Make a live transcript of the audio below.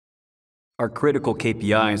Our critical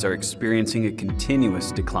KPIs are experiencing a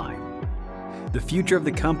continuous decline. The future of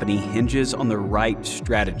the company hinges on the right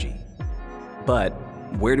strategy. But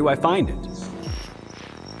where do I find it?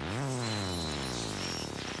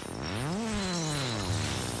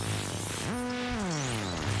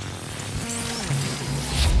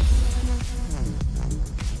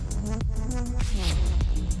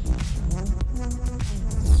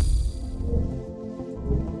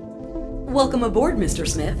 Welcome aboard, Mr.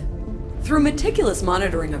 Smith. Through meticulous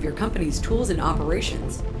monitoring of your company's tools and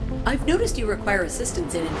operations, I've noticed you require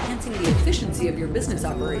assistance in enhancing the efficiency of your business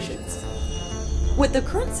operations. With the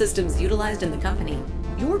current systems utilized in the company,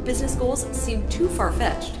 your business goals seem too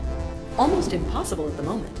far-fetched, almost impossible at the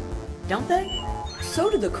moment, don't they? So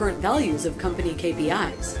do the current values of company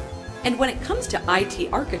KPIs. And when it comes to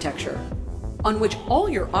IT architecture, on which all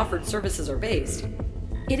your offered services are based,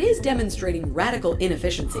 it is demonstrating radical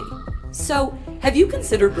inefficiency. So, have you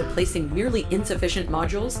considered replacing merely insufficient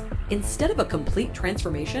modules instead of a complete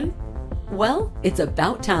transformation? Well, it's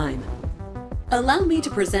about time. Allow me to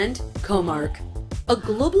present Comarch, a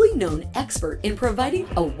globally known expert in providing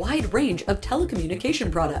a wide range of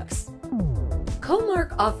telecommunication products.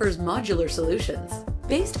 Comarch offers modular solutions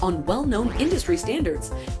based on well-known industry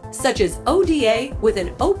standards, such as ODA with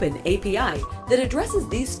an open API that addresses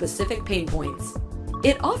these specific pain points.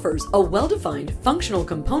 It offers a well-defined functional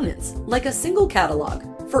components like a single catalog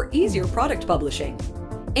for easier product publishing,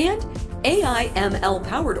 and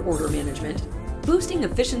AI/ML-powered order management, boosting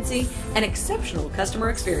efficiency and exceptional customer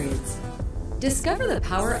experience. Discover the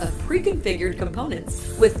power of pre-configured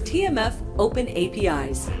components with TMF open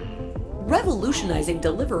APIs, revolutionizing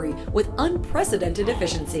delivery with unprecedented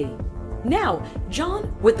efficiency. Now,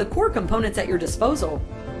 John, with the core components at your disposal,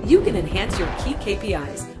 you can enhance your key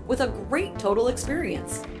KPIs with a great total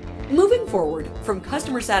experience. Moving forward from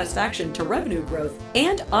customer satisfaction to revenue growth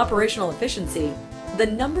and operational efficiency, the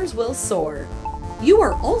numbers will soar. You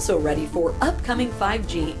are also ready for upcoming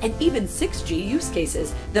 5G and even 6G use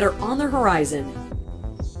cases that are on the horizon.